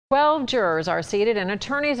12 jurors are seated, and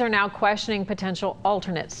attorneys are now questioning potential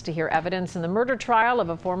alternates to hear evidence in the murder trial of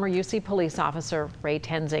a former UC police officer. Ray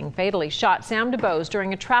Tenzing fatally shot Sam DuBose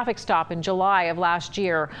during a traffic stop in July of last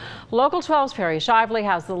year. Local 12's Perry Shively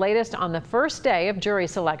has the latest on the first day of jury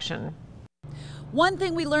selection. One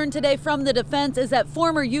thing we learned today from the defense is that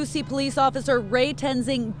former UC police officer Ray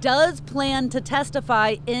Tenzing does plan to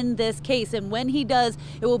testify in this case. And when he does,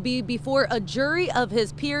 it will be before a jury of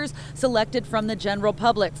his peers selected from the general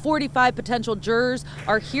public. 45 potential jurors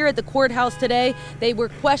are here at the courthouse today. They were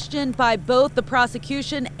questioned by both the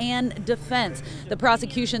prosecution and defense. The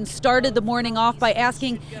prosecution started the morning off by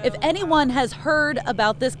asking if anyone has heard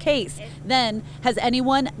about this case. Then, has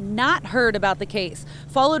anyone not heard about the case?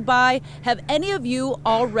 Followed by, have any of you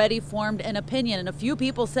already formed an opinion? And a few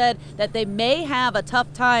people said that they may have a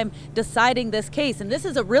tough time deciding this case. And this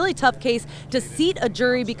is a really tough case to seat a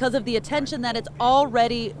jury because of the attention that it's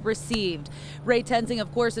already received. Ray Tenzing,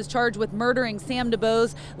 of course, is charged with murdering Sam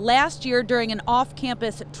DuBose last year during an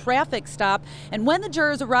off-campus traffic stop. And when the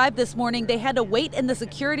jurors arrived this morning, they had to wait in the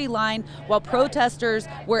security line while protesters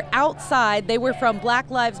were outside. They were from Black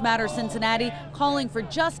Lives Matter Cincinnati, calling for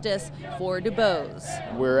justice for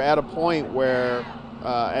DuBose. We're at a point where,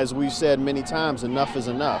 as we've said many times, enough is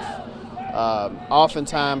enough.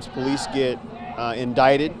 Oftentimes police get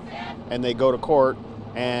indicted and they go to court,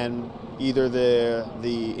 and either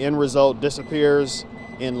the end result disappears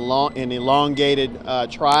in elongated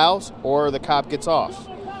trials, or the cop gets off.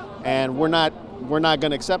 And we're not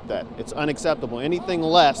going to accept that. It's unacceptable. Anything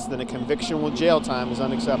less than a conviction with jail time is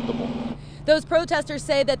unacceptable. Those protesters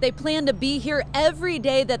say that they plan to be here every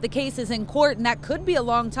day that the case is in court, and that could be a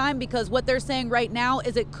long time, because what they're saying right now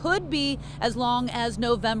is it could be as long as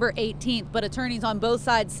November 18th. But attorneys on both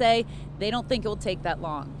sides say they don't think it will take that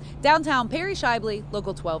long. Downtown, Perry Shively,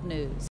 Local 12 News.